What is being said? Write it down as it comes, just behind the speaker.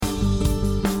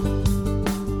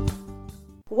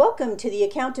Welcome to the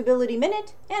Accountability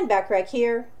Minute, and Backrack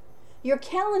here. Your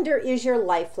calendar is your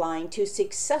lifeline to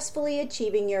successfully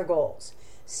achieving your goals.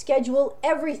 Schedule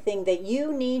everything that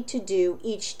you need to do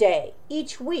each day,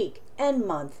 each week, and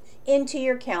month into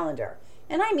your calendar.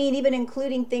 And I mean even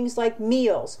including things like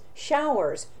meals,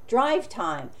 showers, drive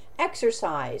time,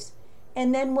 exercise,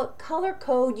 and then what color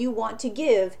code you want to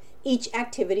give each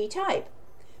activity type.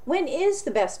 When is the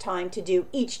best time to do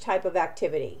each type of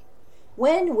activity?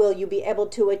 When will you be able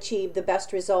to achieve the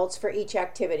best results for each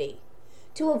activity?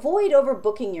 To avoid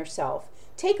overbooking yourself,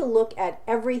 take a look at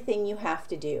everything you have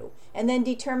to do and then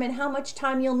determine how much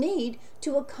time you'll need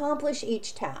to accomplish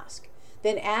each task.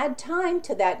 Then add time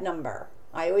to that number.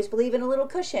 I always believe in a little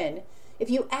cushion. If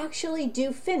you actually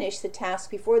do finish the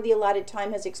task before the allotted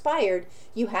time has expired,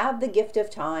 you have the gift of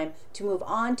time to move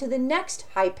on to the next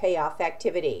high payoff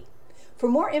activity. For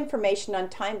more information on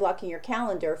time blocking your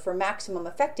calendar for maximum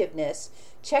effectiveness,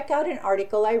 check out an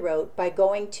article I wrote by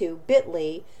going to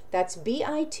bit.ly, that's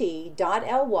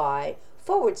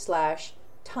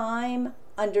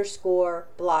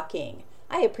bit.ly/time_blocking.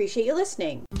 I appreciate you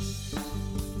listening.